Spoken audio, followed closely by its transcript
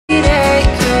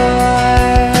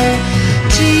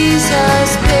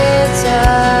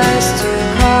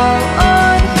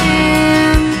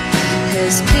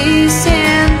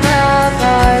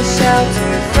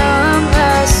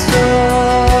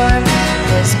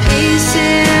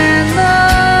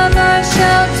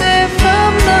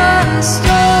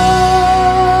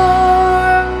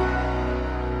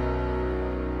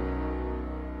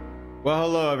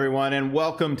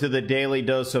welcome to the Daily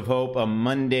Dose of Hope, a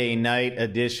Monday night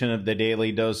edition of the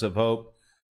Daily Dose of Hope.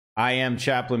 I am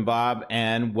Chaplain Bob,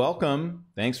 and welcome.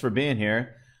 Thanks for being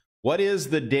here. What is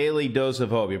the Daily Dose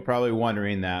of Hope? You're probably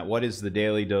wondering that. What is the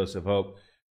Daily Dose of Hope?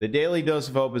 The Daily Dose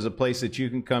of Hope is a place that you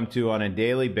can come to on a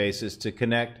daily basis to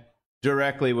connect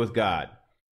directly with God.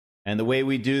 And the way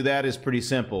we do that is pretty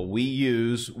simple. We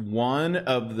use one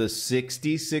of the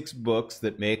 66 books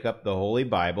that make up the Holy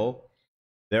Bible.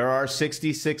 There are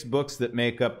 66 books that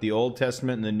make up the Old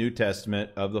Testament and the New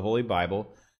Testament of the Holy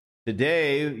Bible.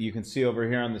 Today, you can see over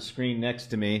here on the screen next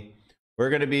to me, we're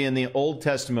going to be in the Old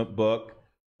Testament book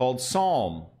called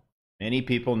Psalm. Many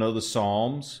people know the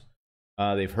Psalms.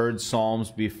 They've heard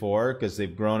Psalms before because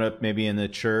they've grown up maybe in the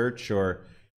church, or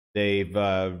they've,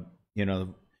 they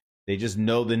just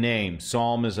know the name.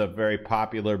 Psalm is a very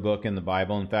popular book in the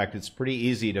Bible. In fact, it's pretty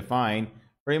easy to find.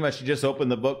 Pretty much you just open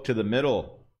the book to the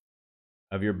middle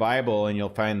of your Bible and you'll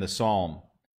find the Psalm.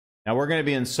 Now we're going to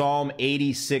be in Psalm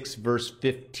 86 verse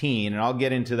 15, and I'll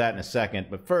get into that in a second.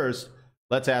 But first,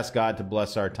 let's ask God to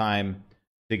bless our time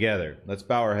together. Let's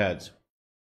bow our heads.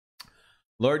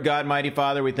 Lord God, mighty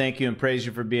Father, we thank you and praise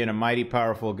you for being a mighty,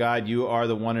 powerful God. You are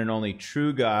the one and only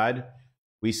true God.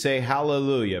 We say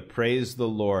hallelujah, praise the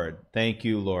Lord. Thank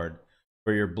you, Lord,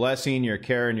 for your blessing, your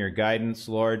care, and your guidance,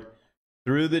 Lord,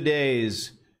 through the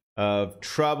days of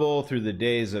trouble, through the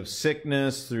days of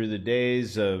sickness, through the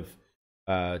days of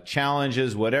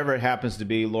challenges, whatever it happens to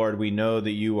be, Lord, we know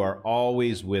that you are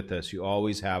always with us. You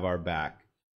always have our back.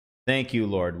 Thank you,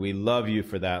 Lord. We love you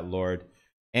for that, Lord.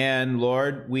 And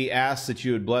Lord, we ask that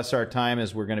you would bless our time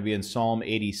as we're going to be in Psalm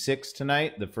 86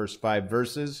 tonight, the first 5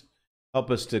 verses. Help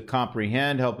us to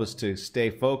comprehend, help us to stay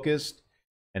focused,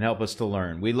 and help us to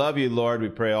learn. We love you, Lord. We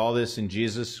pray all this in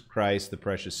Jesus Christ, the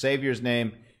precious Savior's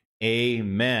name.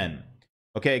 Amen.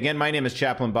 Okay, again, my name is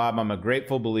Chaplain Bob. I'm a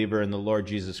grateful believer in the Lord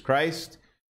Jesus Christ,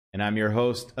 and I'm your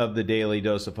host of the Daily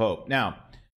Dose of Hope. Now,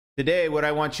 today what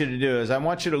I want you to do is I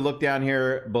want you to look down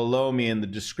here below me in the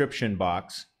description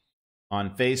box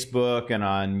on Facebook and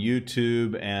on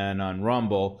YouTube and on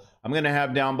Rumble. I'm going to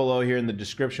have down below here in the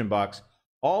description box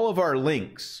all of our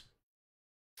links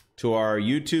to our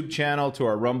YouTube channel, to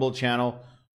our Rumble channel.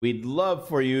 We'd love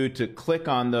for you to click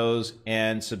on those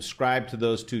and subscribe to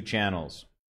those 2 channels.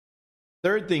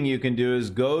 Third thing you can do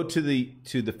is go to the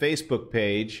Facebook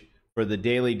page for the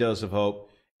Daily Dose of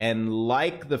Hope and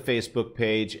like the Facebook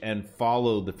page and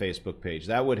follow the Facebook page.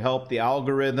 That would help the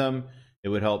algorithm. It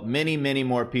would help many, many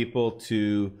more people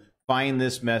to find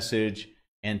this message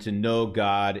and to know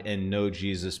God and know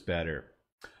Jesus better.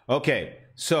 Okay,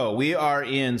 so we are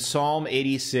in Psalm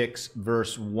 86,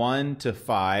 verse 1 to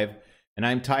 5. And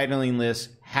I'm titling this,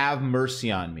 Have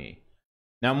Mercy on Me.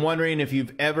 Now, I'm wondering if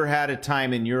you've ever had a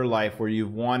time in your life where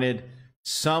you've wanted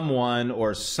someone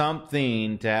or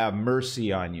something to have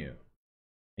mercy on you,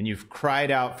 and you've cried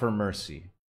out for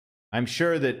mercy. I'm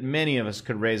sure that many of us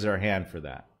could raise our hand for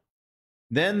that.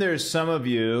 Then there's some of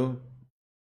you,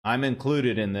 I'm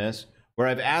included in this, where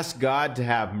I've asked God to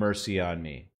have mercy on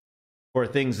me for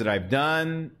things that I've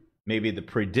done, maybe the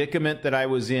predicament that I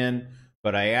was in,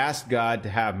 but I asked God to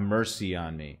have mercy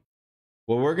on me.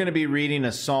 Well, we're going to be reading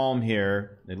a psalm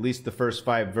here, at least the first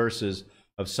 5 verses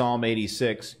of Psalm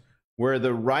 86, where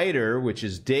the writer, which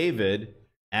is David,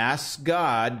 asks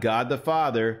God, God the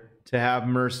Father, to have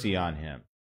mercy on him.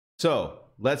 So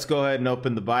let's go ahead and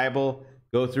open the Bible,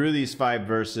 go through these 5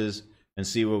 verses, and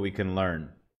see what we can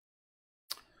learn.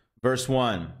 Verse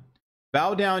 1,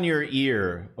 Bow down your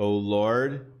ear, O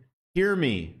Lord, hear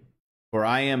me, for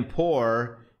I am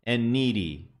poor and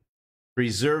needy.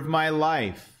 Preserve my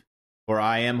life, for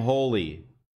I am holy.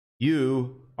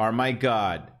 You are my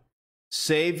God.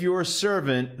 Save your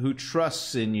servant who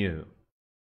trusts in you.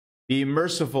 Be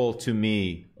merciful to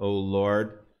me, O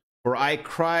Lord, for I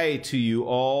cry to you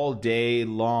all day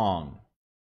long.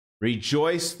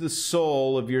 Rejoice the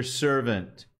soul of your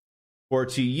servant, for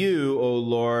to you, O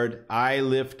Lord, I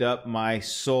lift up my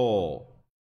soul.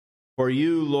 For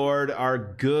you, Lord, are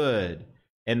good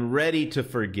and ready to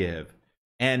forgive,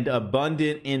 and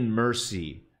abundant in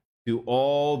mercy to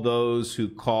all those who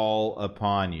call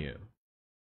upon you.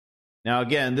 Now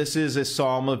again, this is a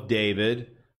psalm of David.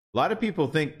 A lot of people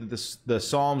think that the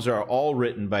psalms are all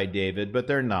written by David, but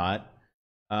they're not.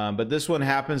 But this one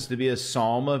happens to be a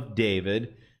psalm of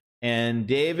David, and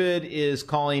David is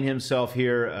calling himself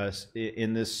here,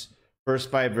 in this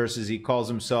first 5 verses, he calls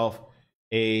himself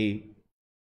a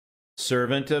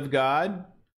servant of God.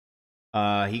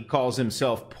 He calls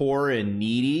himself poor and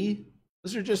needy.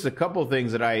 Those are just a couple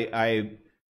things that I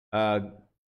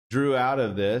drew out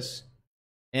of this.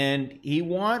 And he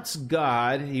wants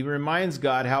God, he reminds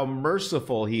God how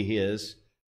merciful he is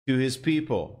to his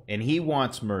people, and he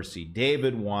wants mercy.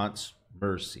 David wants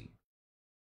mercy.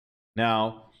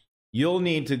 Now, you'll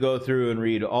need to go through and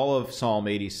read all of Psalm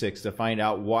 86 to find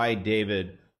out why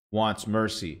David wants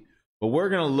mercy. But we're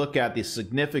going to look at the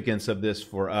significance of this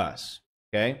for us.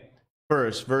 Okay?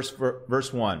 First,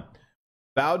 verse 1.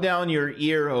 Bow down your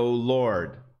ear, O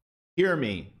Lord. Hear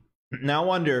me. Now I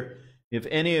wonder if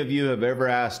any of you have ever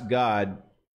asked God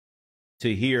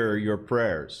to hear your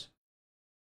prayers.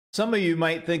 Some of you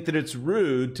might think that it's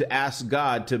rude to ask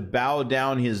God to bow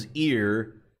down his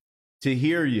ear to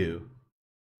hear you,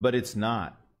 but it's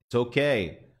not. It's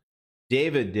okay.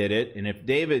 David did it, and if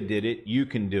David did it, you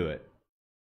can do it.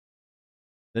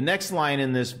 The next line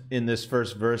in this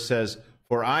first verse says,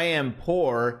 "For I am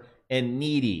poor and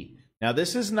needy." Now,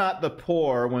 this is not the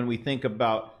poor when we think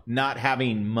about not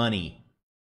having money.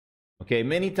 Okay,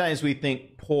 many times we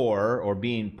think poor or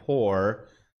being poor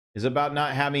is about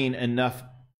not having enough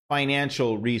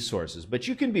financial resources. But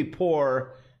you can be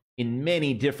poor in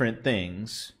many different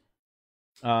things,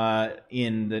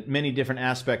 in many different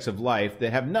aspects of life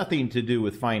that have nothing to do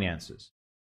with finances.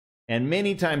 And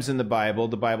many times in the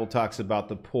Bible talks about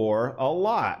the poor a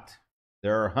lot.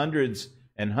 There are hundreds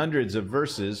and hundreds of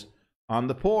verses on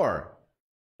the poor.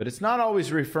 But it's not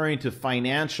always referring to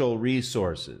financial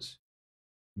resources.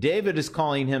 David is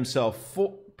calling himself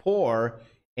poor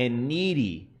and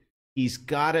needy. He's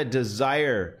got a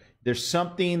desire. There's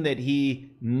something that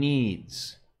he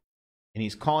needs. And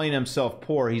he's calling himself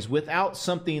poor. He's without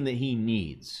something that he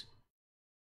needs.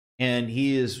 And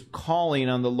he is calling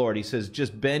on the Lord. He says,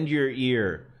 just bend your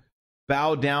ear.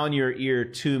 Bow down your ear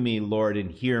to me, Lord,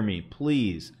 and hear me.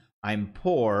 Please, I'm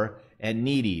poor and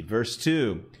needy. Verse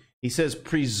 2, he says,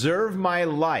 preserve my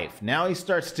life. Now he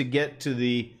starts to get to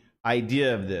the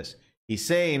idea of this. He's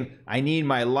saying, I need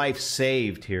my life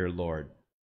saved here, Lord.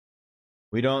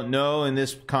 We don't know in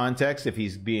this context if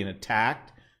he's being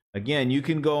attacked. Again, you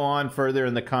can go on further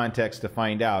in the context to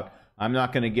find out. I'm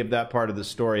not going to give that part of the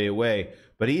story away.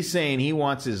 But he's saying he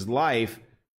wants his life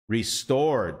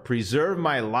restored. Preserve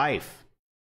my life,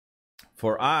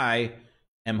 for I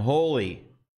am holy,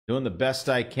 doing the best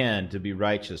I can to be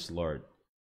righteous, Lord.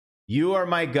 You are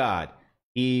my God.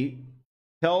 He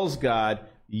tells God,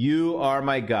 you are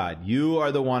my God. You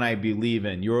are the one I believe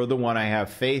in. You're the one I have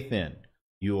faith in.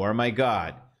 You are my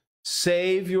God.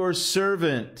 Save your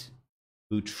servant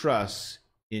who trusts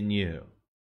in you.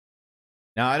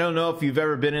 Now, I don't know if you've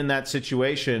ever been in that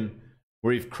situation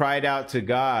where you've cried out to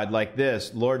God like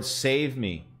this, Lord, save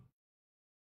me.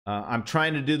 I'm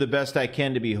trying to do the best I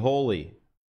can to be holy.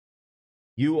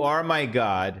 You are my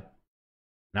God,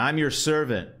 and I'm your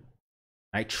servant.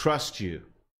 I trust you.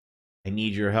 I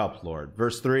need your help, Lord.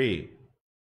 Verse 3,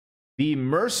 be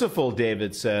merciful,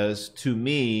 David says, to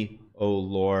me, O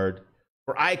Lord,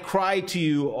 for I cry to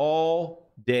you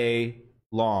all day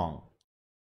long.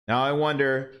 Now, I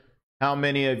wonder how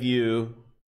many of you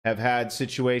have had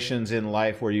situations in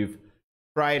life where you've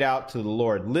cried out to the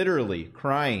Lord, literally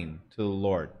crying to the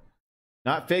Lord.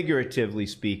 Not figuratively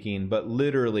speaking, but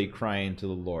literally crying to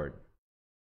the Lord.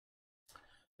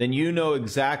 Then you know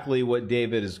exactly what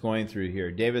David is going through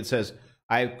here. David says,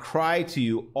 I cry to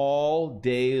you all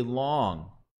day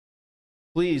long.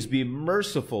 Please be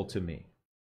merciful to me.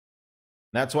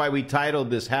 That's why we titled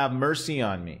this, Have Mercy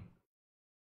on Me.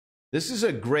 This is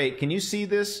a great, can you see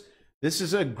this? This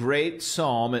is a great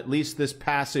psalm. At least this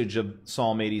passage of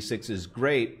Psalm 86 is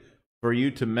great for you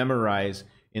to memorize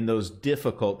in those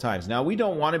difficult times. Now, we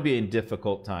don't want to be in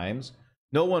difficult times.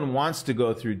 No one wants to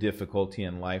go through difficulty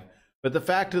in life. But the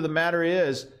fact of the matter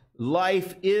is,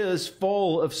 life is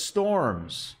full of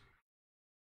storms.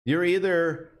 You're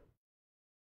either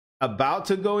about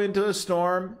to go into a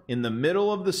storm, in the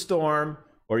middle of the storm,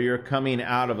 or you're coming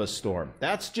out of a storm.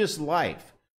 That's just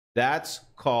life. That's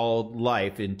called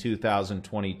life in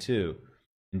 2022.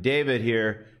 And David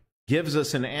here gives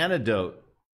us an antidote.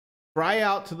 Cry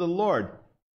out to the Lord.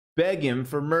 Beg him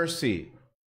for mercy.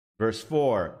 Verse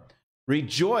 4,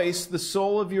 rejoice the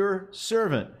soul of your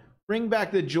servant. Bring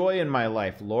back the joy in my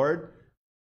life, Lord.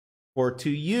 For to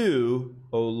you,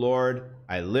 O Lord,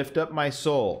 I lift up my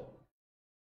soul.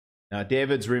 Now,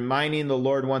 David's reminding the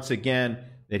Lord once again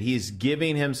that he's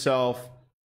giving himself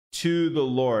to the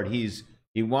Lord.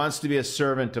 He wants to be a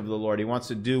servant of the Lord. He wants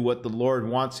to do what the Lord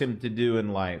wants him to do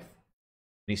in life. And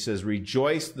he says,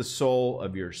 rejoice the soul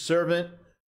of your servant.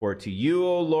 For to you,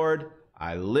 O Lord,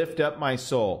 I lift up my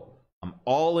soul. I'm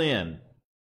all in.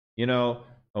 You know,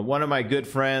 one of my good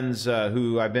friends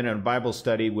who I've been in a Bible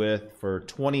study with for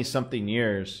 20-something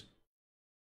years,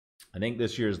 I think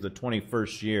this year is the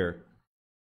 21st year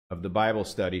of the Bible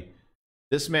study.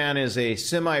 This man is a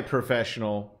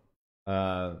semi-professional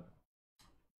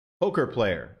poker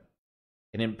player.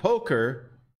 And in poker,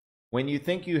 when you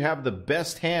think you have the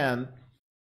best hand,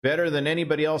 better than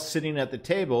anybody else sitting at the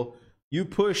table, you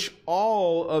push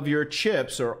all of your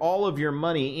chips or all of your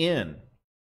money in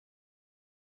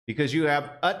because you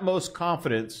have utmost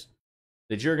confidence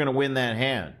that you're going to win that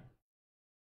hand.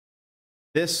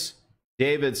 This,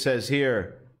 David says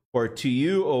here, for to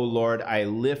you, O Lord, I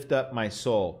lift up my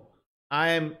soul.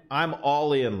 I'm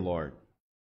all in, Lord.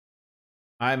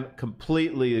 I'm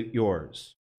completely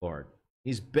yours, Lord.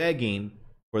 He's begging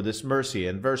for this mercy.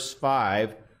 In verse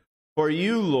 5, for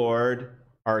you, Lord,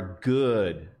 are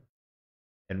good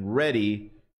and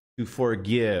ready to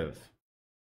forgive.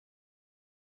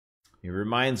 He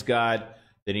reminds God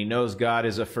that he knows God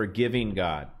is a forgiving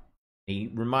God.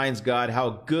 He reminds God how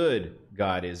good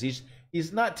God is.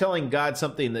 He's not telling God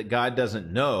something that God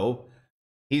doesn't know.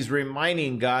 He's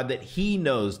reminding God that he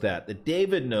knows that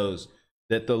David knows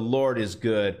that the Lord is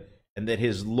good and that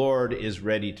his Lord is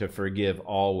ready to forgive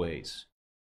always.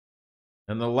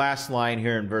 And the last line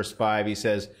here in verse 5, he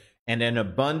says, and an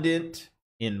abundant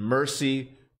in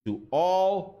mercy to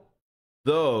all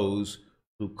those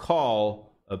who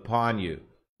call upon you.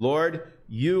 Lord,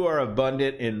 you are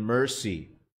abundant in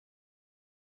mercy.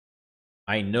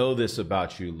 I know this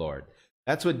about you, Lord.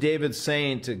 That's what David's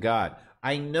saying to God.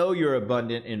 I know you're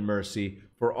abundant in mercy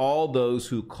for all those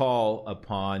who call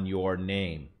upon your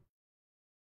name.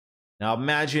 Now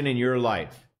imagine in your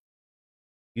life,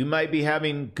 you might be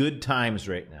having good times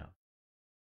right now,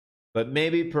 but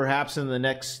maybe perhaps in the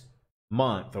next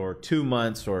month or 2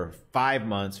 months or 5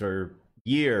 months or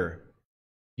year,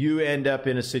 you end up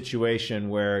in a situation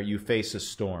where you face a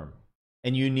storm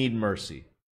and you need mercy.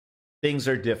 Things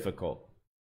are difficult.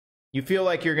 You feel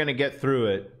like you're going to get through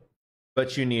it,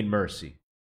 but you need mercy.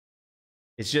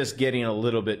 It's just getting a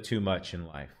little bit too much in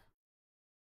life.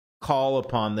 Call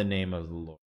upon the name of the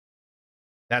Lord.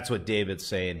 That's what David's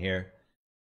saying here.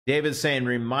 David's saying,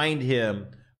 remind him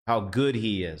how good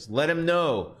he is. Let him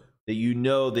know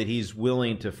that he's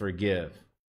willing to forgive.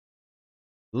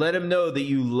 Let him know that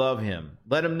you love him.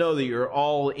 Let him know that you're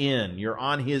all in. You're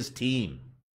on his team.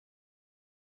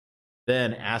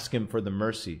 Then ask him for the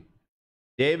mercy.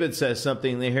 David says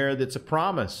something here that's a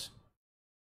promise.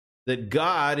 That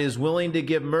God is willing to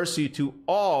give mercy to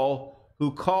all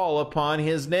who call upon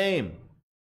his name.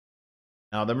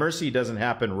 Now, the mercy doesn't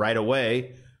happen right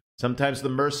away. Sometimes the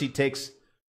mercy takes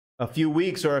a few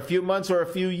weeks or a few months or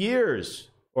a few years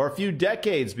or a few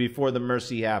decades before the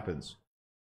mercy happens.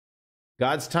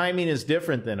 God's timing is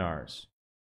different than ours.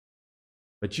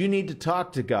 But you need to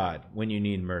talk to God when you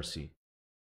need mercy.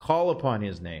 Call upon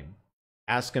his name.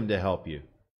 Ask him to help you.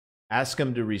 Ask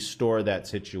him to restore that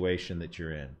situation that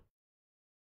you're in.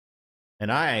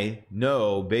 And I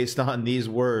know, based on these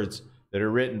words that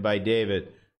are written by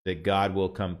David, that God will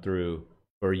come through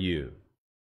for you.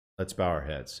 Let's bow our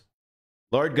heads.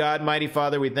 Lord God, mighty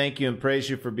Father, we thank you and praise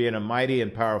you for being a mighty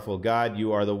and powerful God.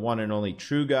 You are the one and only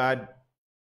true God.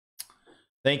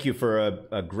 Thank you for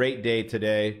a great day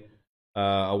today,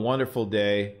 a wonderful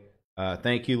day.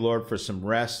 Thank you, Lord, for some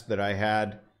rest that I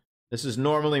had. This is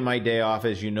normally my day off,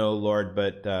 as you know, Lord,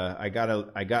 but I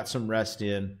got some rest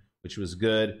in, which was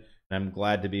good. And I'm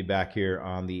glad to be back here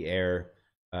on the air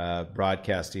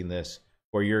broadcasting this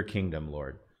for your kingdom,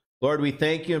 Lord. Lord, we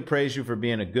thank you and praise you for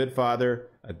being a good Father,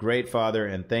 a great Father,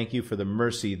 and thank you for the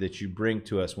mercy that you bring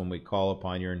to us when we call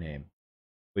upon your name.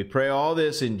 We pray all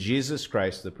this in Jesus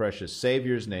Christ, the precious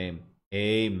Savior's name.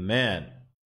 Amen.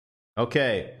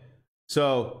 Okay,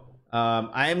 so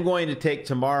I am going to take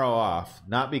tomorrow off,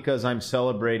 not because I'm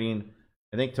celebrating.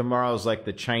 I think tomorrow is like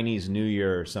the Chinese New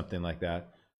Year or something like that.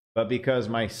 But because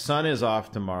my son is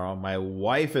off tomorrow, my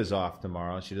wife is off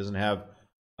tomorrow. She doesn't have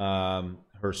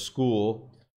her school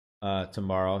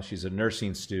tomorrow. She's a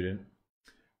nursing student.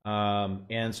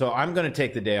 And so I'm going to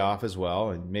take the day off as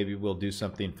well, and maybe we'll do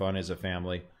something fun as a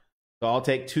family. So I'll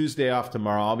take Tuesday off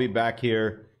tomorrow. I'll be back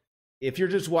here. If you're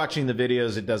just watching the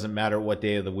videos, it doesn't matter what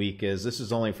day of the week is. This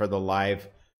is only for the live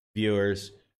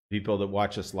viewers, people that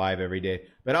watch us live every day.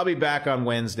 But I'll be back on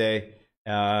Wednesday.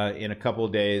 In a couple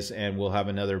of days, and we'll have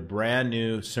another brand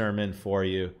new sermon for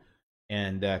you.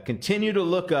 And continue to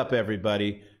look up,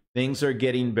 everybody. Things are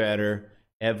getting better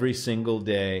every single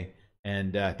day,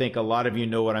 and I think a lot of you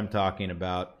know what I'm talking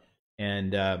about.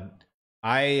 And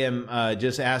I am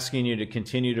just asking you to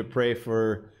continue to pray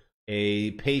for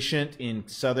a patient in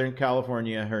Southern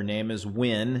California. Her name is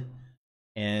Wynn,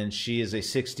 and she is a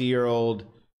 60-year-old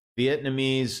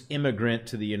Vietnamese immigrant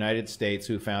to the United States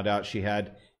who found out she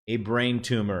had a brain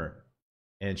tumor,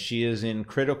 and she is in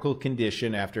critical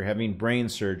condition after having brain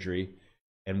surgery,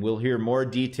 and we'll hear more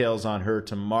details on her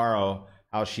tomorrow,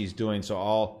 how she's doing. So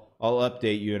I'll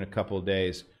update you in a couple of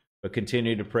days. But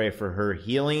continue to pray for her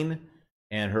healing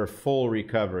and her full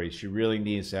recovery. She really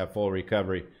needs to have full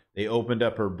recovery. They opened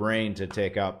up her brain to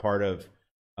take out part of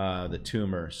the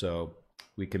tumor, so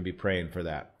we can be praying for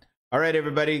that. All right,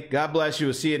 everybody. God bless you.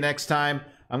 We'll see you next time.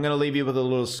 I'm going to leave you with a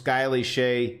little Skylee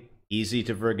Shaye, easy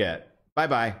to forget.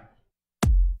 Bye-bye.